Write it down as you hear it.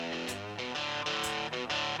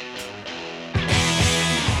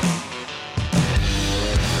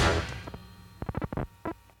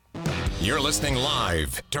You're listening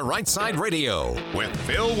live to Right Side Radio with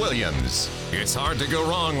Phil Williams. It's hard to go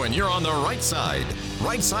wrong when you're on the right side.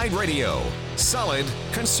 Right Side Radio. Solid,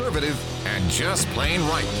 conservative, and just plain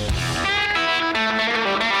right.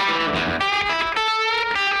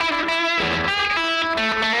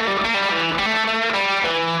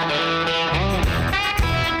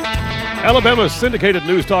 Alabama's syndicated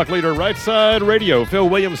news talk leader, Right Side Radio. Phil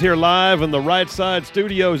Williams here live in the Right Side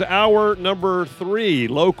Studios. Hour number 3,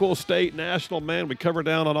 local, state, national. Man, we cover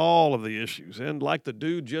down on all of the issues. And like the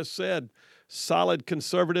dude just said, solid,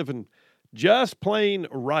 conservative, and just plain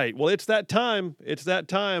right. Well, it's that time. It's that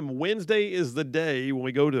time. Wednesday is the day when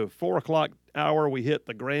we go to 4 o'clock hour, we hit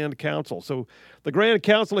the Grand Council. So the Grand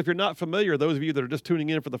Council, if you're not familiar, those of you that are just tuning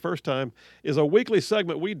in for the first time, is a weekly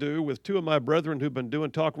segment we do with two of my brethren who've been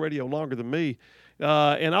doing talk radio longer than me.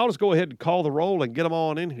 And I'll just go ahead and call the roll and get them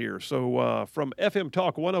on in here. So from FM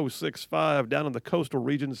Talk 106.5 down in the coastal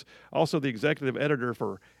regions, also the executive editor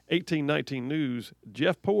for 1819 News,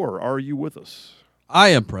 Jeff Poor, are you with us? I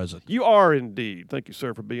am present. You are indeed. Thank you,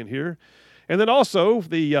 sir, for being here. And then also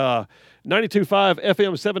the 92.5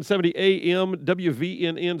 FM 770 AM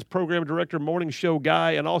WVNN's program director, morning show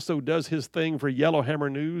guy, and also does his thing for Yellowhammer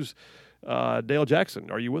News, Dale Jackson.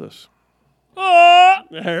 Are you with us?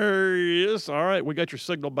 There he is. All right, we got your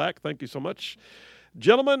signal back. Thank you so much.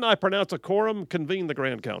 Gentlemen, I pronounce a quorum. Convene the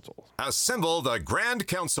Grand Council. Assemble the Grand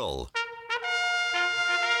Council.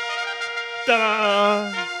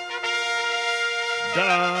 Ta-da!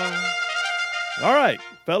 Ta-da! All right,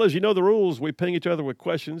 fellas, you know the rules. We ping each other with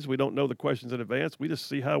questions. We don't know the questions in advance. We just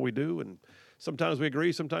see how we do, and sometimes we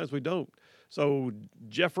agree, sometimes we don't. So,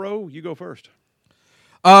 Jeffro, you go first.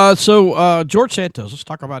 George Santos, let's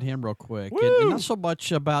talk about him real quick. And not so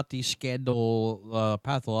much about the scandal,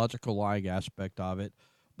 pathological lying aspect of it,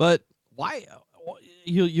 but why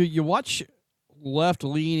you watch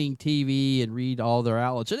left-leaning TV and read all their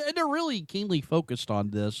outlets, and they're really keenly focused on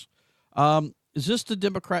this. Is this the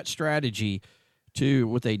Democrat strategy to,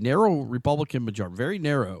 with a narrow Republican majority, very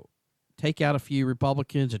narrow, take out a few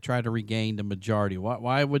Republicans and try to regain the majority?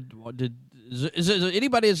 Is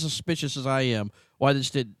anybody as suspicious as I am why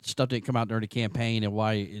this stuff didn't come out during the campaign and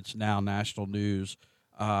why it's now national news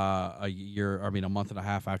a month and a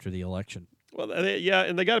half after the election? Well, yeah,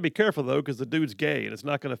 and they got to be careful though, because the dude's gay, and it's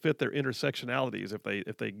not going to fit their intersectionalities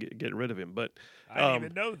if they get rid of him. But I didn't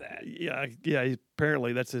even know that. Yeah.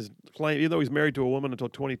 Apparently, that's his claim. Even though he's married to a woman until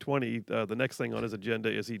 2020, the next thing on his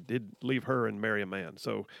agenda is he did leave her and marry a man.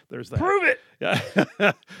 So there's that. Prove it.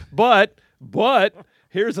 Yeah. But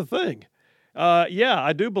here's the thing.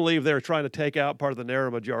 I do believe they're trying to take out part of the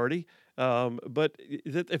narrow majority. But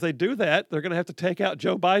if they do that, they're going to have to take out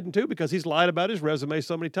Joe Biden, too, because he's lied about his resume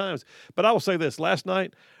so many times. But I will say this. Last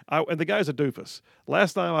night, and the guy's a doofus.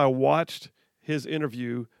 Last time I watched his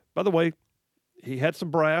interview, by the way, he had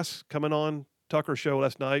some brass coming on Tucker's show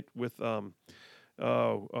last night with, what's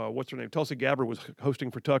her name? Tulsi Gabbard was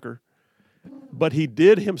hosting for Tucker. But he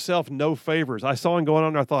did himself no favors. I saw him going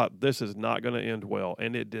on there. I thought, this is not going to end well.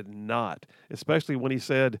 And it did not, especially when he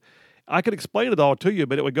said, I could explain it all to you,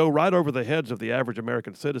 but it would go right over the heads of the average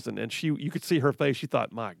American citizen. And you could see her face. She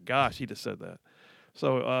thought, my gosh, he just said that.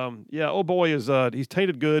 So, old boy he's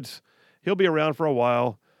tainted goods. He'll be around for a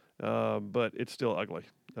while, but it's still ugly.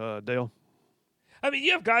 Dale? I mean,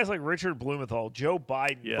 you have guys like Richard Blumenthal, Joe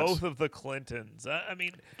Biden, Yes. both of the Clintons.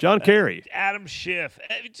 John Kerry. Adam Schiff.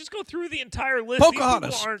 Just go through the entire list.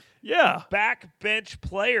 Pocahontas. These people Yeah. aren't backbench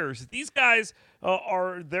players. These guys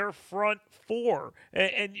are their front four.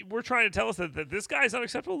 And we're trying to tell us that this guy's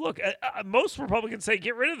unacceptable. Look, most Republicans say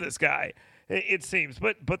get rid of this guy, it seems.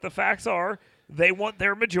 But the facts are they want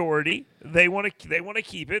their majority. They want to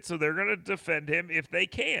keep it, so they're going to defend him if they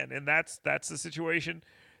can. And that's the situation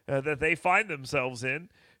that they find themselves in.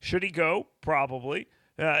 Should he go? Probably.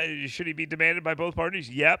 Should he be demanded by both parties?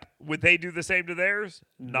 Yep. Would they do the same to theirs?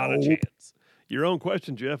 Not a chance. Your own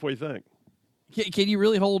question, Jeff. What do you think? Can you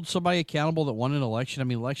really hold somebody accountable that won an election? I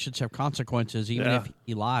mean, elections have consequences, even if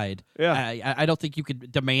he lied. Yeah. I don't think you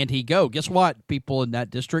could demand he go. Guess what? People in that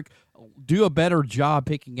district do a better job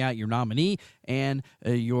picking out your nominee and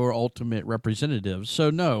your ultimate representative. So,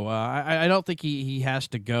 no, I don't think he has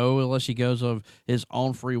to go unless he goes of his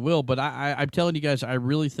own free will. But I'm telling you guys, I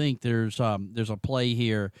really think there's a play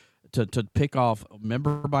here to pick off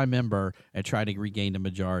member by member and try to regain the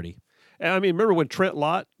majority. And I mean, remember when Trent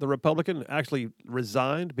Lott, the Republican, actually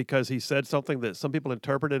resigned because he said something that some people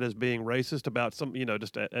interpreted as being racist about some,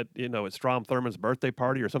 just at Strom Thurmond's birthday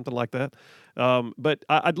party or something like that. But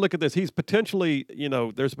I'd look at this. He's potentially,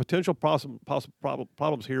 there's potential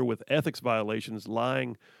problems here with ethics violations,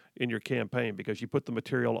 lying in your campaign because you put the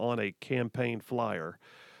material on a campaign flyer.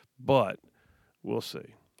 but we'll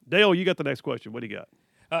see. Dale, you got the next question. What do you got?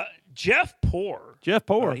 Jeff Poor. Jeff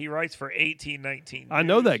Poor. He writes for 1819. I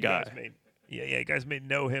know that guy. You guys may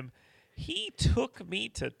know him. He took me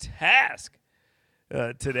to task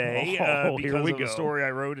today because of a story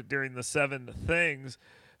I wrote during the 7 Things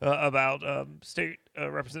about State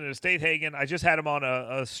Representative Statehagen. I just had him on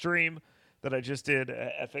a stream that I just did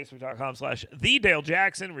at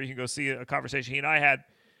facebook.com/TheDaleJackson, where you can go see a conversation he and I had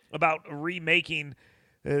about remaking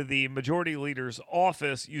the majority leader's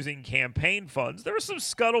office using campaign funds. There was some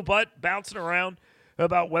scuttlebutt bouncing around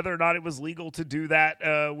about whether or not it was legal to do that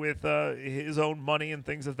with his own money and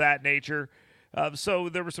things of that nature. So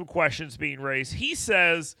there were some questions being raised. He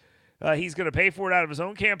says he's going to pay for it out of his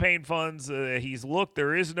own campaign funds.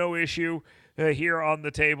 There is no issue here on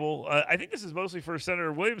the table. I think this is mostly for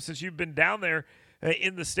Senator Williams, since you've been down there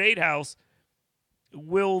in the State House.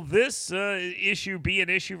 Will this issue be an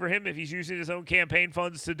issue for him if he's using his own campaign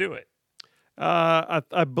funds to do it? I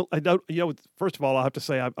don't. First of all, I have to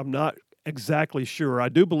say I'm not exactly sure. I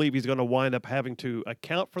do believe he's going to wind up having to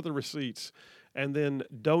account for the receipts and then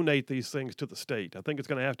donate these things to the state. I think it's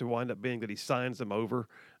going to have to wind up being that he signs them over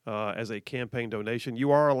as a campaign donation.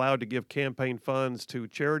 You are allowed to give campaign funds to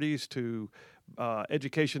charities, to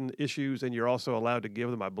education issues, and you're also allowed to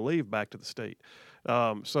give them, I believe, back to the state.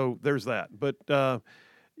 So there's that. But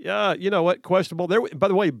yeah, you know what? Questionable. By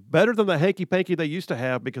the way, better than the hanky-panky they used to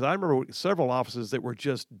have, because I remember several offices that were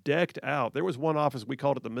just decked out. There was one office, we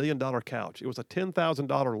called it the $1 Million Couch. It was a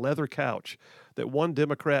 $10,000 leather couch that one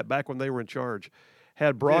Democrat, back when they were in charge,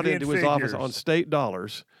 had brought into his office on state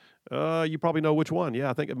dollars. You probably know which one. Yeah,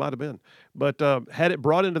 I think it might have been. But had it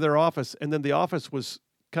brought into their office, and then the office was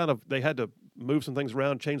they had to move some things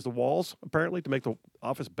around, change the walls, apparently, to make the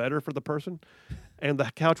office better for the person. And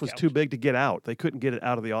the couch was too big to get out. They couldn't get it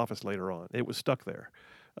out of the office later on. It was stuck there.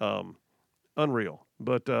 Unreal.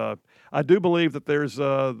 But I do believe that there's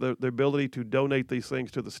the ability to donate these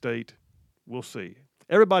things to the state. We'll see.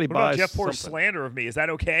 Everybody what buys about Jeff Poor's something. Slander of me? Is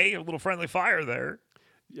that okay? A little friendly fire there.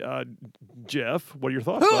 Jeff, what are your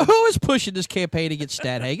thoughts? Who is pushing this campaign against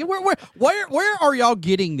Statehagen? Where are y'all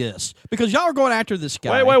getting this? Because y'all are going after this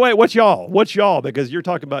guy. Wait. What's y'all? What's y'all? Because you're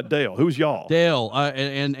talking about Dale. Who's y'all? Dale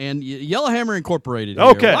and Yellowhammer Incorporated. Here.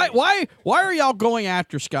 Okay. Why are y'all going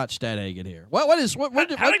after Scott Statehagen here? Where did this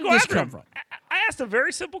come from? I asked a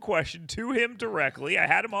very simple question to him directly. I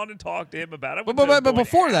had him on and talked to him about it. But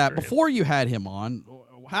before that, before you had him on,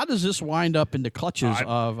 how does this wind up in the clutches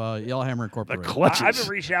of Yellowhammer Incorporated? The clutches. I've been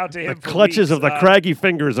reaching out to him. The clutches of the craggy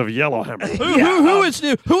fingers of Yellowhammer. Who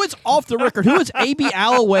is off the record? Who is A.B.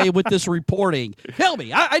 Alloway with this reporting? Tell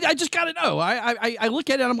me. I just got to know. I look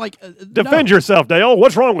at it and I'm like, defend yourself, Dale.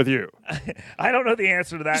 What's wrong with you? I don't know the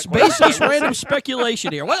answer to that. It's baseless random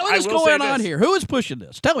speculation here. What is going on here? Who is pushing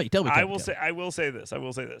this? Tell me. I will say this.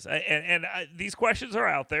 And these questions are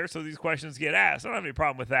out there, so these questions get asked. I don't have any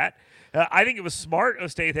problem with that. I think it was smart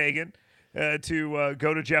of Statehagen to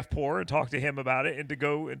go to Jeff Poor and talk to him about it, and to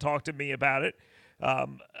go and talk to me about it.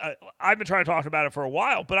 I've been trying to talk about it for a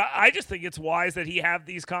while, but I just think it's wise that he have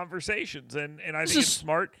these conversations, and I think it's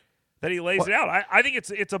smart that he lays it out. I think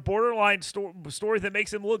it's a borderline story that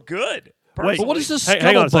makes him look good. Wait, but what is this?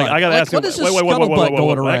 Hang on a second. I got to ask him. What is this scuttlebutt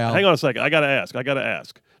going around? Hang on a second. I got to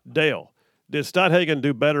ask. Dale, did Statehagen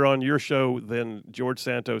do better on your show than George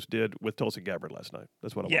Santos did with Tulsi Gabbard last night?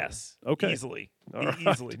 That's what I want. Yes. Okay. Easily. No,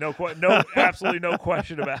 absolutely no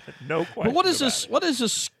question about it. No question. But what is this? What is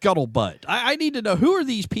this scuttlebutt? I need to know, who are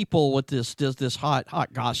these people with this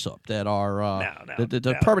hot gossip that are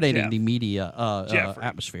permeating the media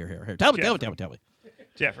atmosphere here? Tell me.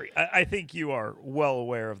 Jeffrey, I think you are well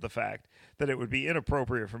aware of the fact that it would be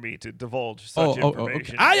inappropriate for me to divulge such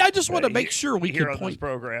information. Okay. I just want to make sure we here can on point this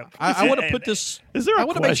program. I want to put this. Is there a I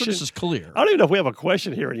want to make sure this is clear. I don't even know if we have a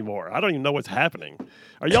question here anymore. I don't even know what's happening.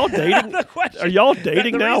 Are y'all dating? Are y'all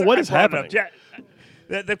dating now? What is happening?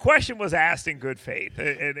 The question was asked in good faith,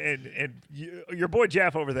 and your boy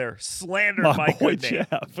Jeff over there slandered my boy good name.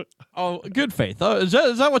 Jeff. Oh, good faith. Is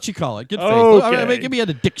that what you call it? Good faith. Okay. Give me a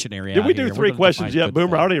dictionary. Did we do here. 3 questions yet,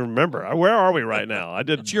 Boomer? I don't even remember. Where are we right now? I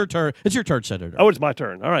did. It's your turn. It's your turn, Senator. Oh, it's my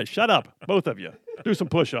turn. All right, shut up, both of you. Do some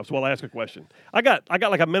push-ups while I ask a question. I got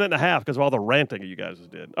like a minute and a half because of all the ranting you guys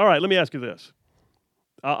did. All right, let me ask you this.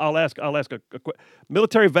 I'll ask a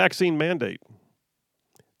military vaccine mandate.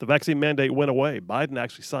 The vaccine mandate went away. Biden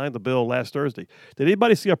actually signed the bill last Thursday. Did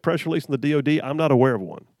anybody see a press release from the DOD? I'm not aware of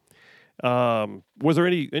one. Was there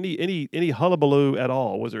any hullabaloo at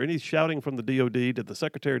all? Was there any shouting from the DOD? Did the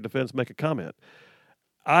Secretary of Defense make a comment?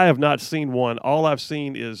 I have not seen one. All I've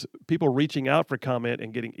seen is people reaching out for comment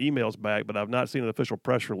and getting emails back, but I've not seen an official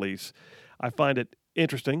press release. I find it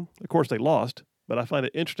interesting. Of course, they lost, but I find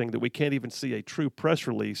it interesting that we can't even see a true press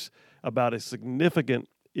release about a significant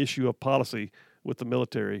issue of policy with the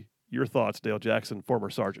military. Your thoughts, Dale Jackson, former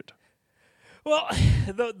sergeant. Well,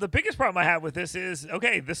 the biggest problem I have with this is,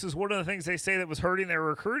 okay, this is one of the things they say that was hurting their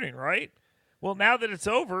recruiting, right? Well, now that it's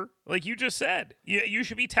over, like you just said, you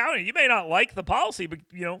should be touting. You may not like the policy, but,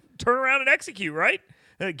 turn around and execute, right?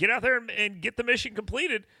 Get out there and get the mission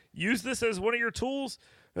completed. Use this as one of your tools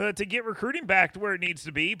to get recruiting back to where it needs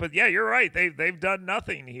to be. But, yeah, you're right. They've done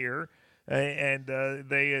nothing here, and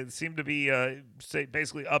they seem to be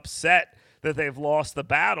basically upset that they've lost the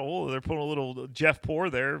battle. They're putting a little Jeff Poor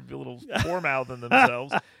there, a little poor-mouthing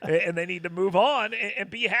themselves, and they need to move on and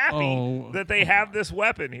be happy that they have this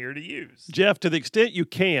weapon here to use. Jeff, to the extent you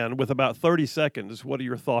can, with about 30 seconds, what are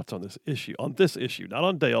your thoughts on this issue? On this issue, not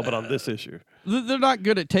on Dale, but on this issue. They're not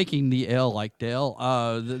good at taking the L like Dale.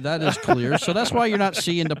 That is clear. So that's why you're not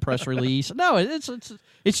seeing the press release. No, it's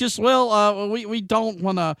just, we don't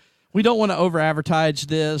want to. We don't want to over-advertise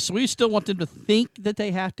this. We still want them to think that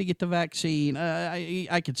they have to get the vaccine.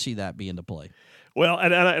 I could see that being the play. Well,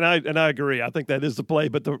 and I agree. I think that is the play.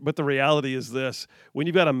 But the reality is this: when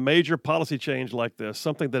you've got a major policy change like this,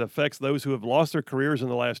 something that affects those who have lost their careers in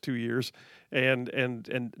the last 2 years,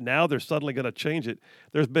 and now they're suddenly going to change it.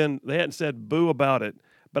 They hadn't said boo about it,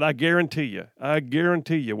 but I guarantee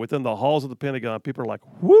you, within the halls of the Pentagon, people are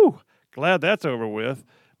like, "Whoo, glad that's over with,"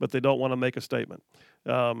 but they don't want to make a statement.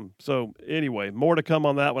 So anyway, more to come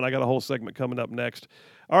on that one. I got a whole segment coming up next.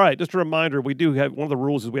 All right, just a reminder, we do have one of the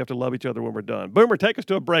rules is we have to love each other when we're done. Boomer, take us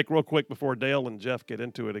to a break real quick before Dale and Jeff get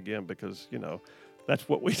into it again because, that's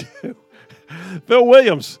what we do. Phil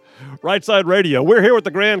Williams, Right Side Radio. We're here with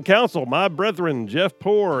the Grand Council, my brethren, Jeff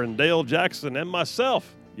Poor and Dale Jackson, and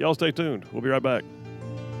myself. Y'all stay tuned. We'll be right back.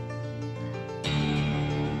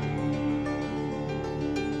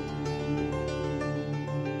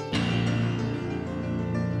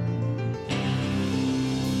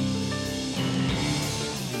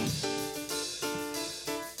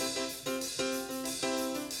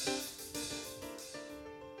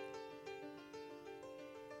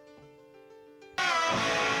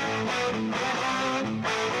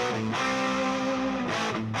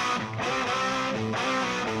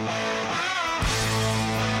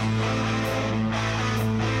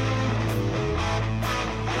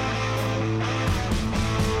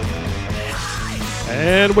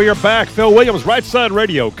 And we are back. Phil Williams, Right Side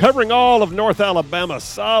Radio, covering all of North Alabama.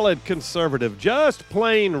 Solid conservative, just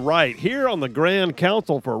plain right. Here on the Grand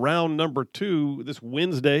Council for round number 2 this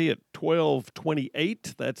Wednesday at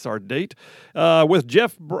 12:28. That's our date. With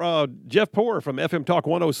Jeff Poor from FM Talk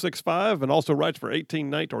 106.5 and also writes for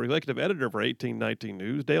 1819, or executive editor for 1819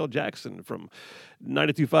 News. Dale Jackson from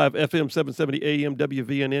 92.5 FM 770 AM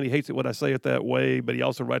WVNN. He hates it when I say it that way, but he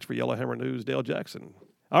also writes for Yellowhammer News. Dale Jackson.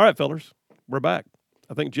 All right, fellers, we're back.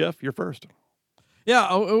 I think, Jeff, you're first.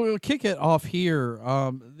 Yeah, we'll kick it off here.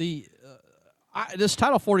 This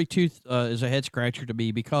Title 42 is a head-scratcher to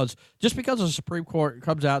me because just because the Supreme Court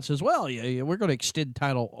comes out and says, well, yeah, we're going to extend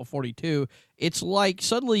Title 42, it's like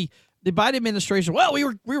suddenly the Biden administration, well, we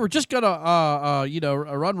were just going to,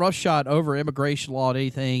 run roughshod over immigration law and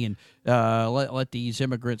anything and let these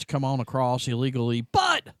immigrants come on across illegally,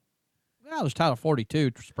 but there's Title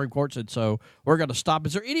 42. The Supreme Court said so. We're going to stop.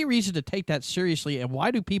 Is there any reason to take that seriously, and why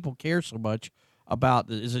do people care so much about?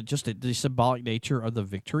 Is it just the symbolic nature of the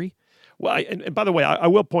victory? Well, and by the way, I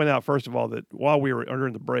will point out, first of all, that while we were under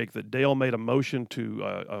the break, that Dale made a motion to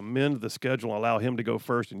amend the schedule and allow him to go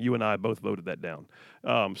first, and you and I both voted that down.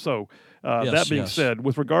 That being said,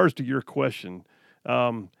 with regards to your question,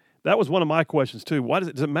 that was one of my questions, too. Why does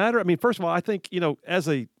it matter? I mean, first of all, I think, as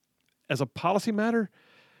a policy matter,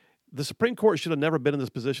 the Supreme Court should have never been in this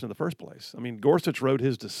position in the first place. I mean, Gorsuch wrote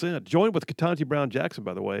his dissent, joined with Ketanji Brown Jackson,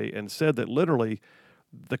 by the way, and said that literally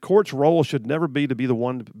the court's role should never be to be the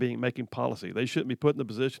one making policy. They shouldn't be put in the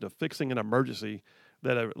position of fixing an emergency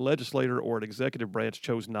that a legislator or an executive branch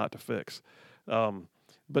chose not to fix.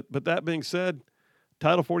 But that being said,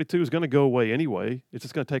 Title 42 is going to go away anyway. It's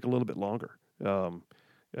just going to take a little bit longer.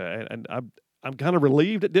 And I'm kind of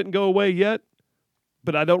relieved it didn't go away yet.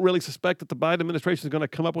 But I don't really suspect that the Biden administration is going to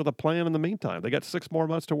come up with a plan in the meantime. They got 6 more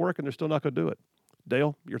months to work, and they're still not going to do it.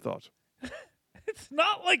 Dale, your thoughts? It's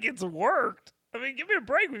not like it's worked. I mean, give me a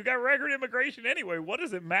break. We've got record immigration anyway. What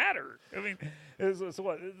does it matter? I mean, it's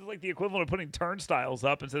like the equivalent of putting turnstiles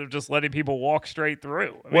up instead of just letting people walk straight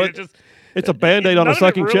through. I mean, it's a Band-Aid on a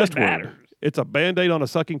sucking chest wound. It's a Band-Aid on a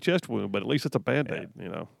sucking chest wound, but at least it's a Band-Aid,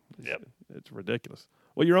 It's ridiculous.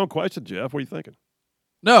 Well, your own question, Jeff. What are you thinking?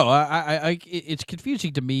 No, it's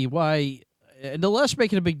confusing to me why, and the left's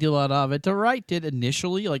making a big deal out of it. The right did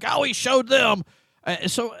initially, we showed them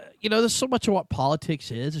So there's so much of what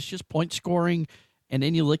politics is. It's just point scoring, and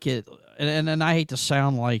then you look at and I hate to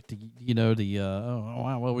sound like we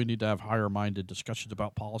need to have higher minded discussions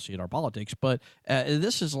about policy in our politics, but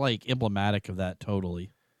this is like emblematic of that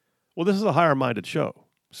totally. Well, this is a higher minded show,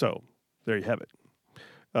 so there you have it.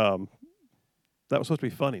 That was supposed to be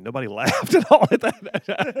funny. Nobody laughed at all at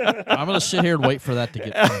that. I'm going to sit here and wait for that to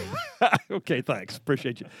get funny. Okay, thanks.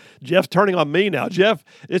 Appreciate you. Jeff's turning on me now. Jeff,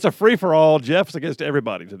 it's a free-for-all. Jeff's against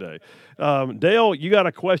everybody today. Dale, you got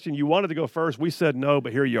a question. You wanted to go first. We said no,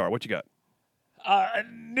 but here you are. What you got? A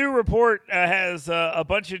new report has a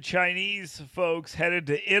bunch of Chinese folks headed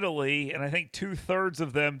to Italy, and I think 2/3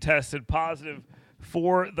 of them tested positive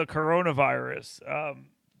for the coronavirus.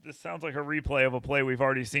 This sounds like a replay of a play we've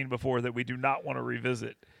already seen before that we do not want to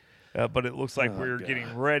revisit. But it looks like we're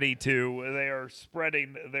getting ready to. They are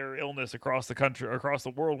spreading their illness across the country, across the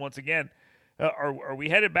world once again. Are we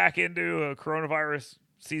headed back into coronavirus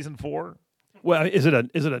season 4? Well, is it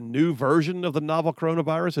a new version of the novel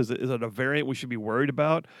coronavirus? Is it a variant we should be worried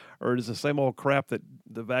about, or is it the same old crap that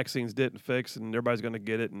the vaccines didn't fix and everybody's going to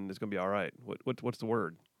get it and it's going to be all right? What's the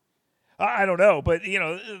word? I don't know, but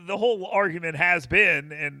the whole argument has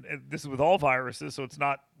been, and this is with all viruses, so it's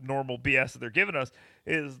not normal BS that they're giving us,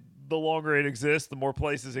 is the longer it exists, the more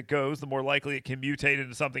places it goes, the more likely it can mutate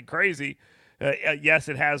into something crazy. Yes,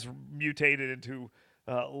 it has mutated into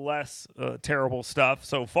less terrible stuff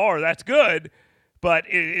so far. That's good, but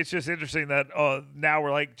it's just interesting that now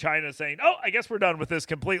we're like China saying, "Oh, I guess we're done with this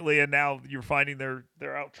completely," and now you're finding they're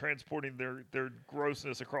out transporting their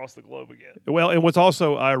grossness across the globe again. Well, and what's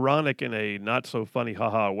also ironic in a not so funny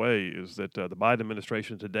haha way is that the Biden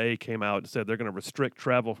administration today came out and said they're going to restrict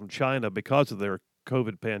travel from China because of their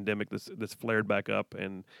COVID pandemic that's flared back up,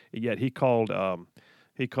 and yet he called the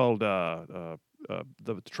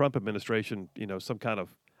Trump administration, some kind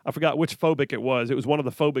of, I forgot which phobic it was. It was one of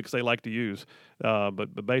the phobics they like to use,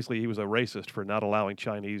 but basically he was a racist for not allowing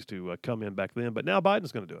Chinese to come in back then. But now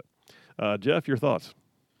Biden's going to do it. Jeff, your thoughts?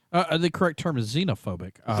 The correct term is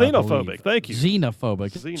xenophobic. Xenophobic. Thank you.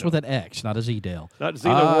 Xenophobic. It's with an X, not a Z, Dale. Not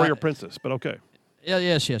Xena Warrior Princess, but okay. Yeah.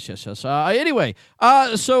 Yes. Anyway,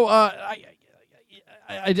 so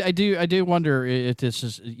I do wonder if this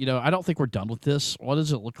is. I don't think we're done with this. What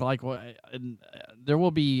does it look like? There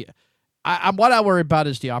will be. What I worry about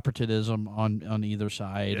is the opportunism on either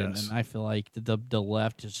side, Yes. and I feel like the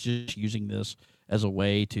left is just using this as a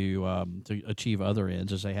way to achieve other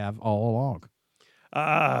ends as they have all along.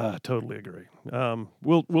 I totally agree.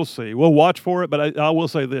 We'll see. We'll watch for it, but I will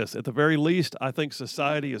say this: at the very least, I think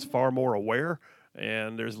society is far more aware,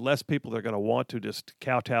 and there's less people that are going to want to just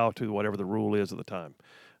kowtow to whatever the rule is at the time.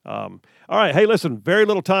 All right. Hey, listen, very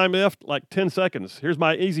little time left, like 10 seconds. Here's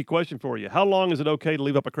my easy question for you. How long is it okay to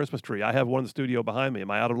leave up a Christmas tree? I have one in the studio behind me. Am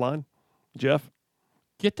I out of line? Jeff?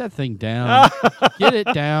 Get that thing down. Get it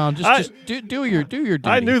down. Just do your duty.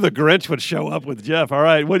 I knew the Grinch would show up with Jeff. All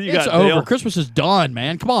right. What do you got, Dale? It's over. Christmas is done,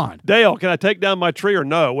 man. Come on. Dale, can I take down my tree or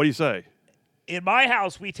no? What do you say? In my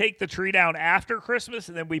house, we take the tree down after Christmas,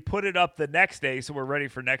 and then we put it up the next day, so we're ready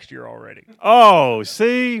for next year already. Oh,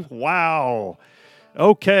 see? Wow.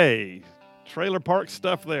 Okay. Trailer park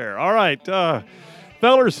stuff there. All right.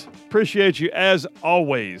 Fellers, appreciate you as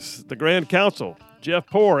always. The Grand Council, Jeff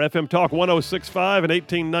Poor, FM Talk 106.5 and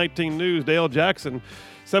 1819 News, Dale Jackson,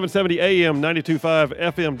 770 AM, 92.5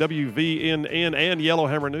 FM, WVNN, and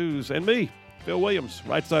Yellowhammer News, and me, Phil Williams,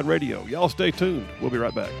 Right Side Radio. Y'all stay tuned. We'll be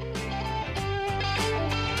right back.